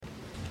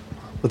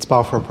Let's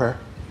bow for a prayer.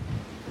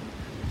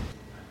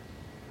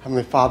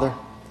 Heavenly Father,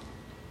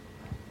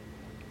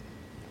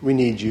 we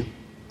need you.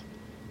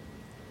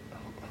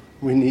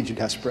 We need you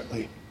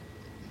desperately.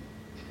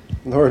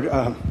 Lord,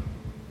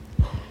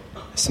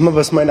 some of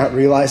us might not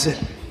realize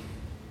it.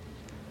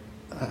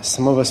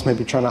 Some of us might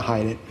be trying to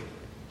hide it.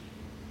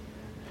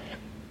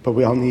 But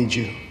we all need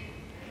you.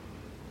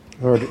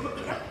 Lord,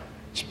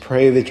 just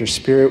pray that your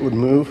Spirit would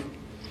move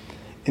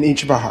in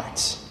each of our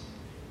hearts.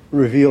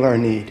 Reveal our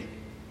need.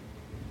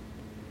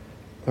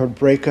 Lord,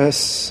 break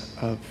us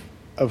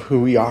of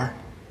who we are.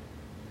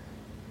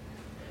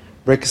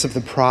 Break us of the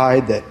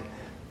pride that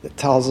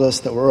tells us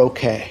that we're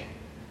okay.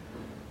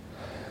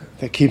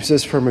 That keeps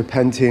us from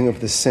repenting of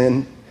the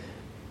sin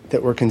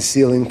that we're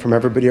concealing from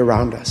everybody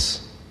around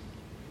us.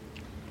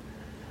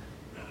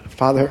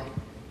 Father,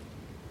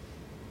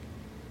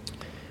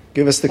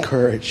 give us the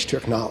courage to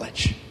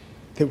acknowledge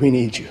that we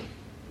need you.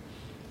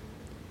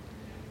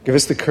 Give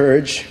us the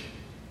courage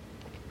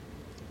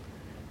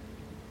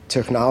to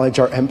acknowledge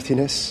our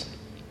emptiness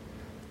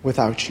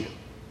without you.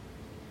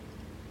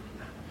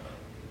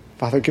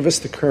 Father, give us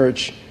the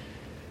courage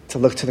to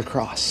look to the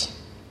cross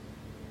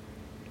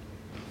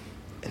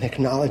and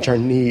acknowledge our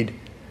need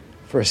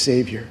for a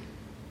Savior.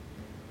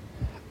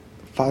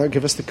 Father,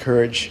 give us the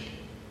courage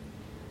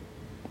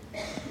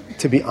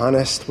to be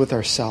honest with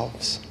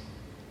ourselves,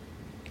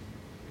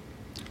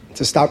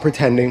 to stop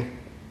pretending,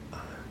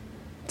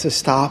 to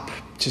stop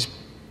just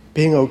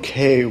being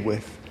okay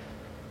with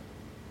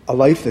a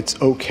life that's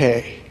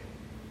okay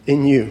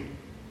in you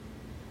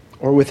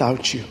or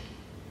without you.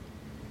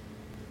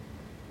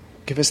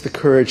 Give us the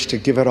courage to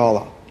give it all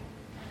up,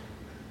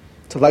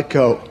 to let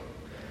go,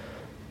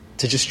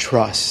 to just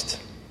trust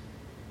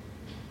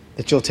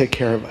that you'll take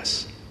care of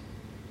us,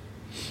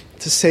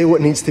 to say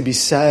what needs to be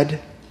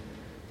said,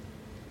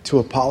 to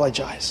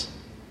apologize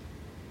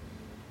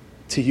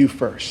to you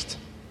first.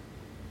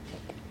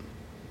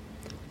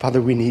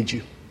 Father, we need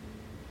you.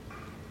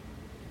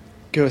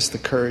 Give us the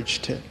courage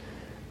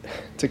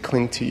to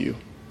cling to you.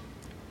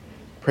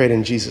 Pray it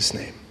in Jesus'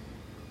 name.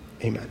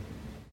 Amen.